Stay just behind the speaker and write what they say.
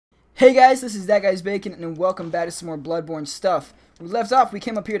Hey guys, this is ThatGuysBacon, and welcome back to some more Bloodborne stuff. We left off, we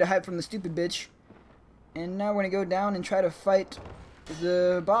came up here to hide from the stupid bitch, and now we're gonna go down and try to fight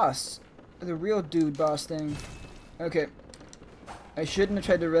the boss. The real dude boss thing. Okay. I shouldn't have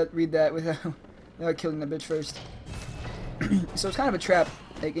tried to read that without killing the bitch first. So it's kind of a trap.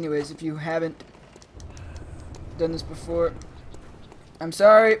 Like, anyways, if you haven't done this before, I'm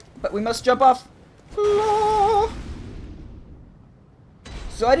sorry, but we must jump off.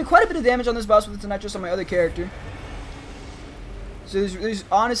 So I did quite a bit of damage on this boss with the nitrous on my other character. So there's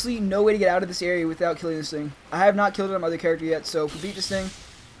honestly no way to get out of this area without killing this thing. I have not killed it on my other character yet, so if we beat this thing,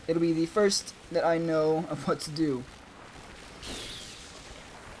 it'll be the first that I know of what to do.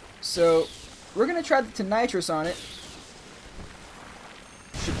 So we're gonna try the nitrous on it.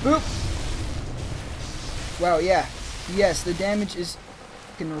 Shaboop! Wow, yeah. Yes, the damage is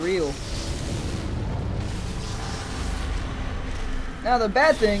fucking real. Now the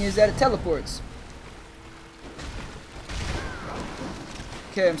bad thing is that it teleports.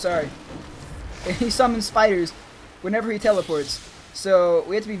 Okay, I'm sorry. He summons spiders whenever he teleports. So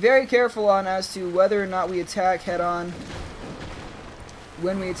we have to be very careful on as to whether or not we attack head on,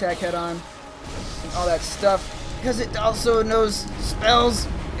 when we attack head on, and all that stuff. Because it also knows spells.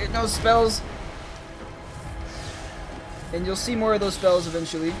 It knows spells. And you'll see more of those spells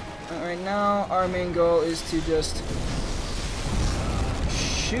eventually. Right now, our main goal is to just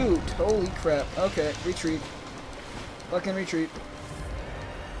shoot. Holy crap. Okay, retreat. Fucking retreat.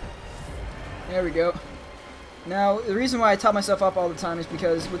 There we go. Now, the reason why I top myself up all the time is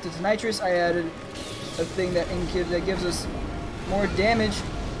because with the nitrous, I added a thing that gives us more damage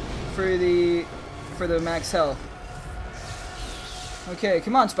for the max health. Okay,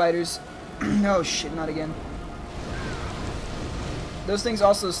 come on, spiders. Oh shit, not again. Those things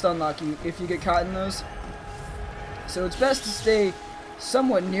also stun lock you if you get caught in those. So it's best to stay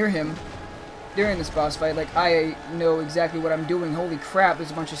somewhat near him during this boss fight. Like, I know exactly what I'm doing. Holy crap, there's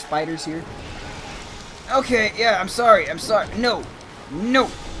a bunch of spiders here. Okay, yeah, I'm sorry. No. No.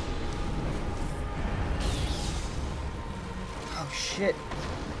 Oh, shit.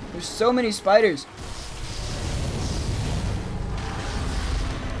 There's so many spiders.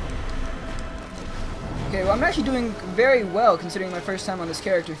 Okay, well, I'm actually doing very well considering my first time on this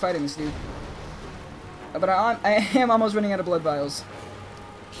character fighting this dude. But I am almost running out of blood vials.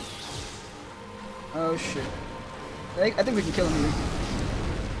 Oh shit. I think we can kill him here.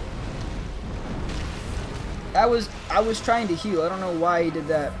 I was trying to heal. I don't know why he did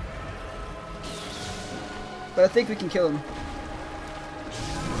that. But I think we can kill him.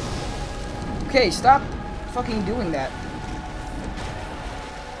 Okay, stop fucking doing that.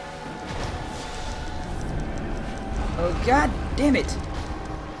 Oh god damn it.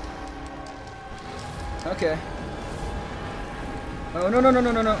 Okay. Oh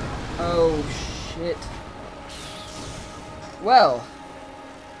no. Oh shit. Well.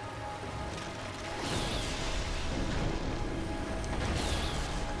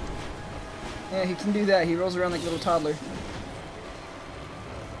 Yeah, he can do that. He rolls around like a little toddler.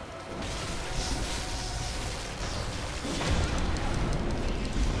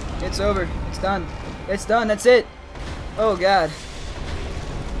 It's over. It's done. It's done. That's it. Oh god.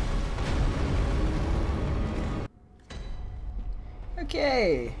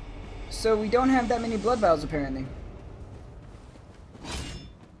 Okay. So we don't have that many blood vials apparently.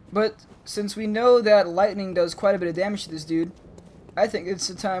 But since we know that lightning does quite a bit of damage to this dude, I think it's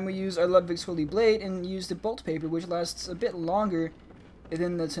the time we use our Ludwig's Holy Blade and use the bolt paper, which lasts a bit longer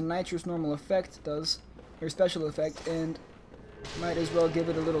than the nitrous normal effect does, or special effect, and might as well give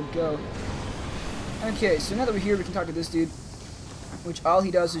it a little go. Okay, so now that we're here, we can talk to this dude, which all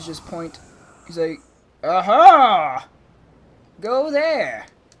he does is just point. He's like, aha! Go there!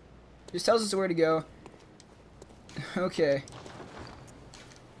 Just tells us where to go. Okay.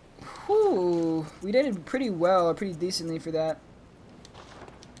 Whew. We did pretty well, or pretty decently for that.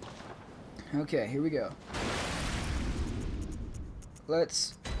 Okay, here we go.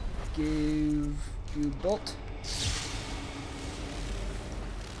 Let's give you bolt.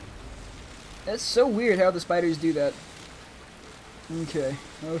 That's so weird how the spiders do that. Okay.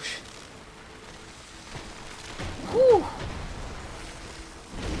 Oh sh. Whew.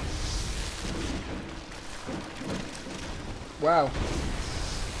 Wow.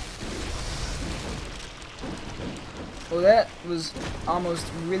 Well, that was almost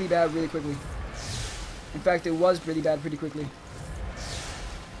really bad really quickly. In fact, it was really bad pretty quickly.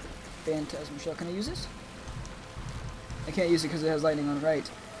 Phantasm shell. Can I use this? I can't use it because it has lightning on it. Right.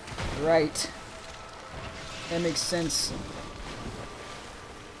 Right. That makes sense.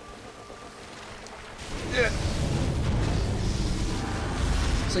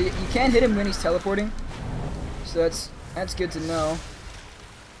 So you can't hit him when he's teleporting. So that's good to know.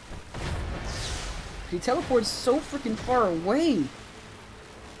 He teleports so freaking far away.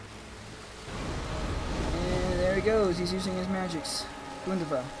 And there he goes. He's using his magics.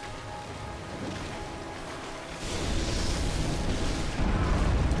 Wunderbar.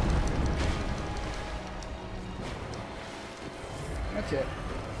 Okay.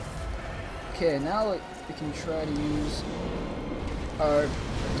 Okay, now we can try to use our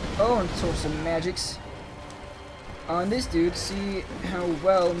own source of magics on this dude, see how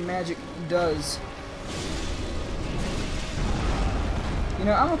well magic does. You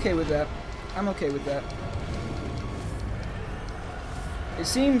know, I'm okay with that. I'm okay with that. It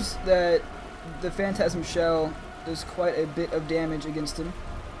seems that the Phantasm Shell does quite a bit of damage against him.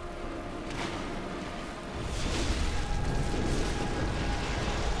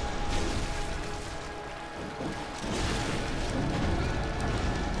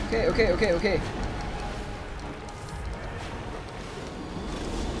 Okay, okay, okay, okay.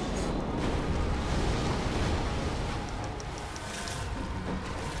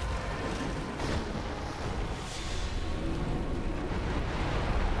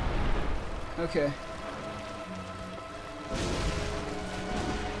 Okay.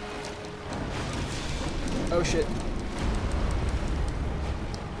 Oh shit.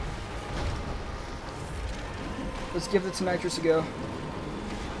 Let's give the Nitrous a go.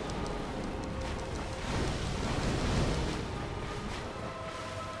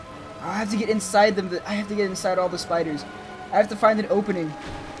 I have to get inside them. I have to get inside all the spiders. I have to find an opening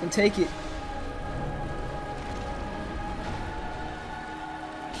and take it.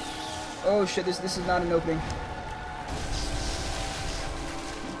 Oh shit, this is not an opening.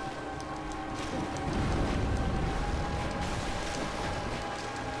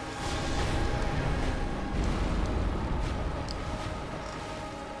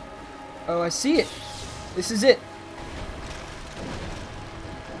 Oh, I see it. This is it.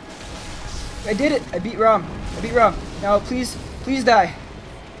 I did it. I beat Rom. I beat Rom. Now, please, please die.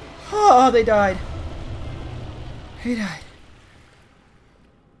 Oh, they died. He died.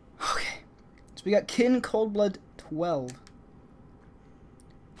 Okay. So we got Kin Coldblood 12.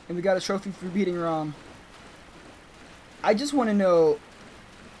 And we got a trophy for beating Rom. I just want to know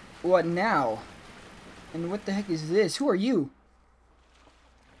what now? And what the heck is this? Who are you?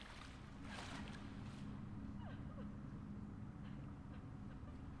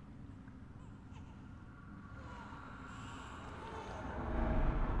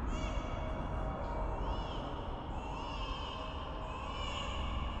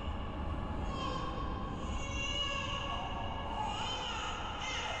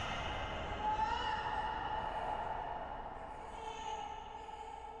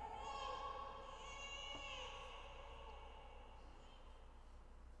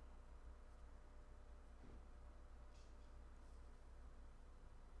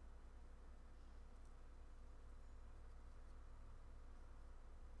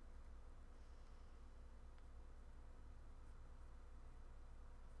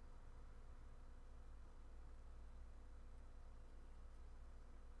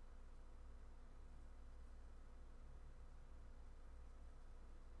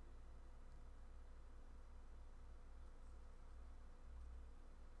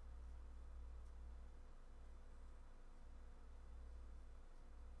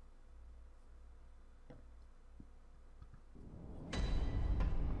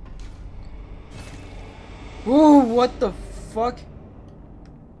 Whoa, what the fuck?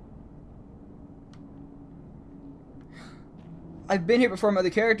 I've been here before, I'm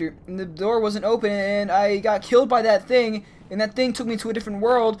other character, and the door wasn't open, and I got killed by that thing, and that thing took me to a different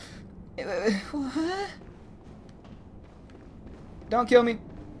world. Don't kill me.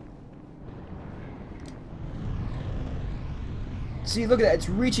 See, look at that, it's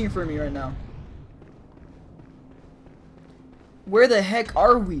reaching for me right now. Where the heck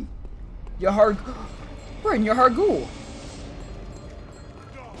are we? Yahar... We're in Yahar'gul.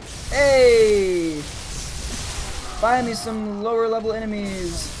 Hey! Finally some lower level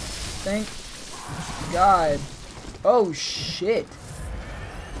enemies. Thank God. Oh shit.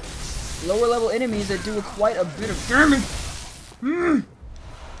 Lower level enemies that do quite a bit of damage.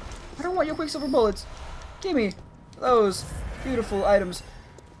 I don't want your Quicksilver bullets. Give me those beautiful items.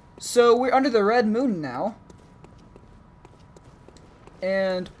 So we're under the red moon now.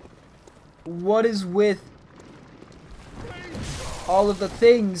 And what is with all of the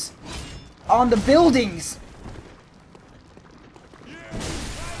things on the buildings?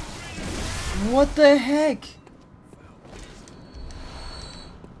 What the heck?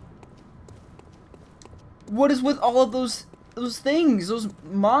 What is with all of those Those things, those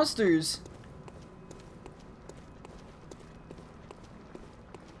monsters.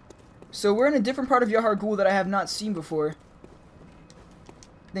 So we're in a different part of Yahar Ghul that I have not seen before.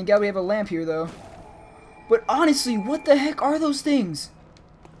 Thank God we have a lamp here, though. But honestly, what the heck are those things?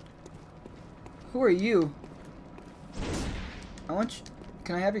 Who are you? I want you...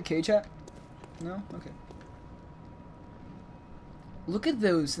 Can I have your K-chat? No? Okay. Look at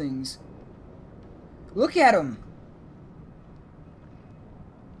those things. Look at them.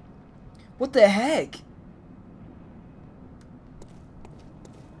 What the heck?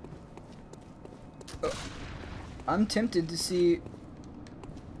 I'm tempted to see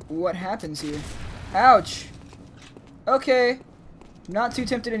what happens here. Ouch. Okay. Not too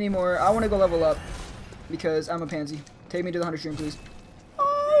tempted anymore. I want to go level up because I'm a pansy. Take me to the 100 stream, please.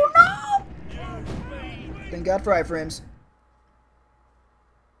 Oh, no! Thank God for iframes.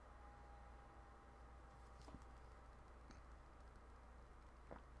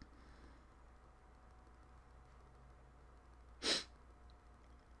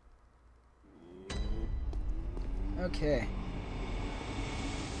 Okay.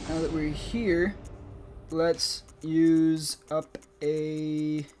 Now that we're here, let's use up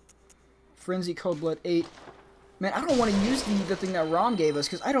a Frenzy Cold Blood 8. Man, I don't want to use the thing that Rom gave us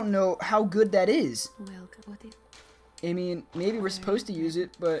because I don't know how good that is. I mean, maybe we're supposed to use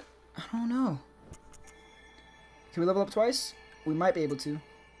it, but I don't know. Can we level up twice? We might be able to.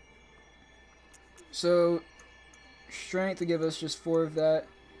 So, Strength would give us just 4 of that.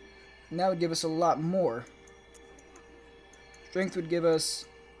 And that would give us a lot more. Strength would give us...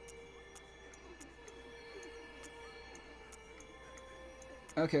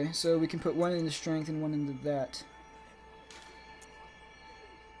 Okay, so we can put 1 into Strength and 1 into that.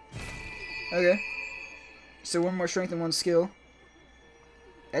 Okay. So 1 more Strength and 1 Skill.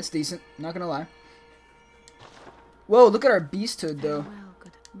 That's decent, not gonna lie. Whoa, look at our Beasthood, though.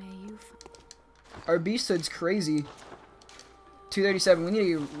 Our Beasthood's crazy. 237,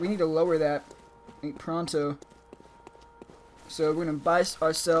 we need to lower that. Like, pronto. So we're gonna buy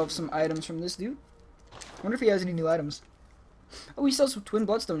ourselves some items from this dude. I wonder if he has any new items. Oh, he sells some Twin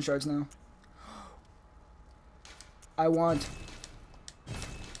Bloodstone Shards now. I want.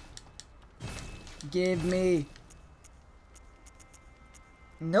 Give me.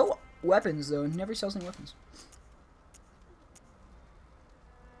 No weapons, though. Never sells any weapons.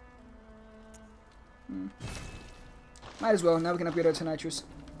 Might as well. Now we can upgrade our to Nitrous.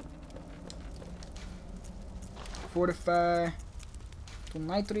 Fortify to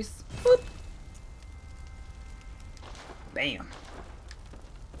Nitrous. Boop. Bam.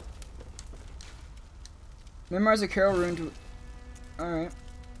 Memorize a Carol rune to... Alright.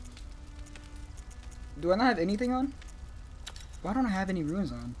 Do I not have anything on? Why don't I have any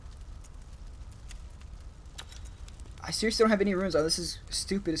runes on? I seriously don't have any runes on. This is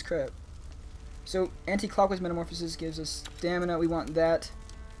stupid as crap. So, anti-clockwise metamorphosis gives us stamina. We want that.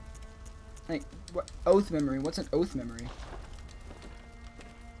 Like, what? Oath memory. What's an oath memory?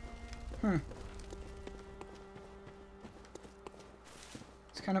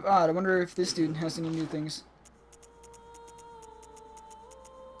 It's kind of odd. I wonder if this dude has any new things.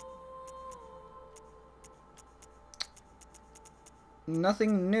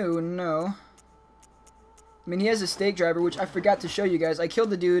 Nothing new, no. I mean, he has a stake driver, which I forgot to show you guys. I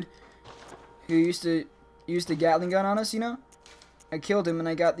killed the dude who used to use the Gatling gun on us, you know? I killed him and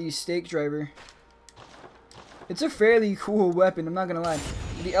I got the stake driver. It's a fairly cool weapon, I'm not gonna lie.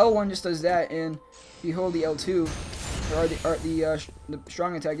 The L1 just does that, and if you hold the L2, or the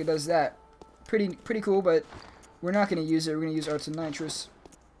strong attack, it does that. Pretty cool, but we're not gonna use it. We're gonna use Arts of Nitrous.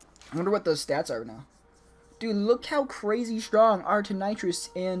 I wonder what those stats are now. Dude, look how crazy strong Art of Nitrous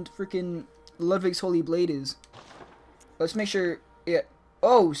and freaking Ludwig's Holy Blade is. Let's make sure it...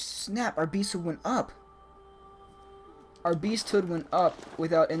 Oh, snap! Our Beasthood went up. Our Beasthood went up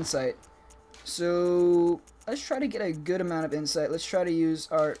without Insight. So, let's try to get a good amount of Insight. Let's try to use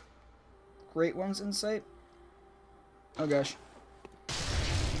our Great One's Insight. Oh, gosh.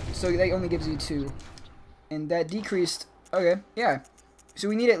 So, that only gives you 2. And that decreased... Okay, yeah. So,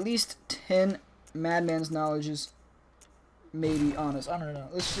 we need at least 10 Madman's Knowledges. Maybe on us. I don't know.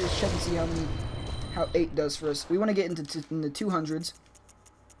 Let's just check and see how 8 does for us. We want to get into the 200s.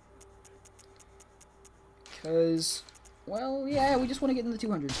 Because, well, yeah, we just want to get in the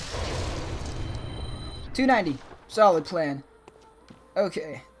 200s. 290. Solid plan.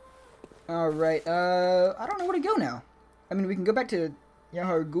 Okay. Alright, I don't know where to go now. I mean, we can go back to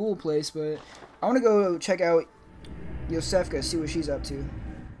Yahar Ghul place, but I want to go check out Yosefka, see what she's up to.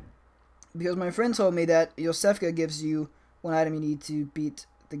 Because my friend told me that Yosefka gives you one item you need to beat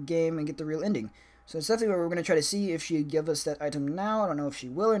the game and get the real ending. So it's definitely what we're going to try to see if she'd give us that item now. I don't know if she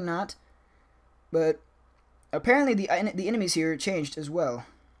will or not. But apparently the enemies here changed as well.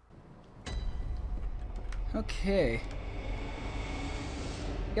 Okay.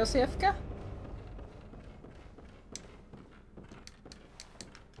 Josefka?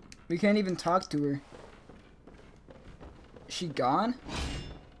 We can't even talk to her. Is she gone?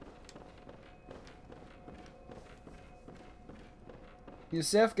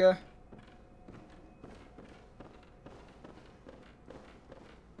 Josefka?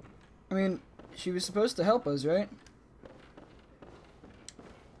 I mean, she was supposed to help us, right?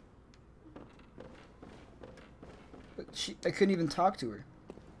 But I couldn't even talk to her.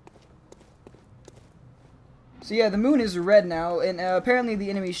 So yeah, the moon is red now, and apparently the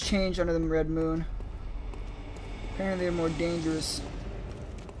enemies change under the red moon. Apparently they're more dangerous.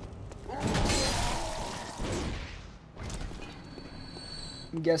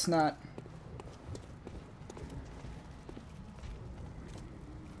 Guess not.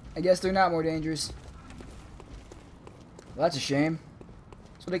 I guess they're not more dangerous. Well, that's a shame.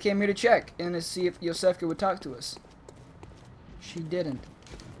 That's what I came here to check, and to see if Josefka would talk to us. She didn't.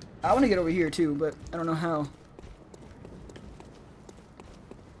 I want to get over here too, but I don't know how.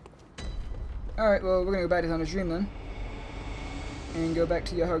 Alright, well, we're going to go back to Thunder's Dream then. And go back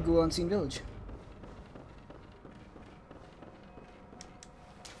to Yahar'gul Unseen Village.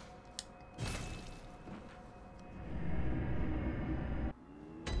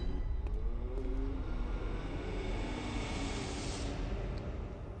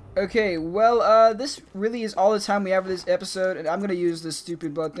 Okay, well, this really is all the time we have for this episode, and I'm going to use this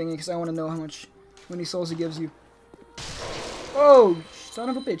stupid blood thingy because I want to know how many souls it gives you. Oh, son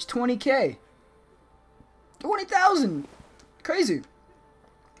of a bitch, 20k. 20,000! Crazy.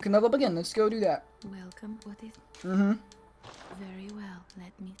 Can level up again, let's go do that. Welcome, what is... Mm-hmm. Very well,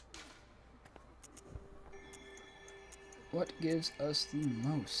 let me... What gives us the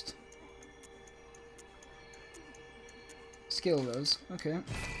most? Skill those, okay.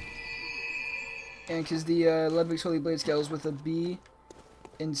 And because the Ludwig's Holy Blade scales with a B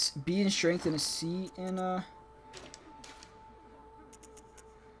in strength and a C in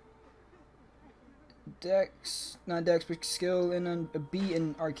Dex, not Dex, but skill and a B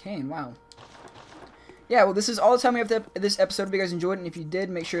in Arcane. Wow. Yeah, well, this is all the time we have for this episode. If you guys enjoyed it, and if you did,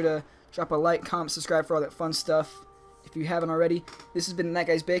 make sure to drop a like, comment, subscribe for all that fun stuff. If you haven't already, this has been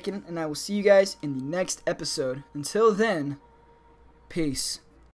ThatGuysBacon, and I will see you guys in the next episode. Until then, peace.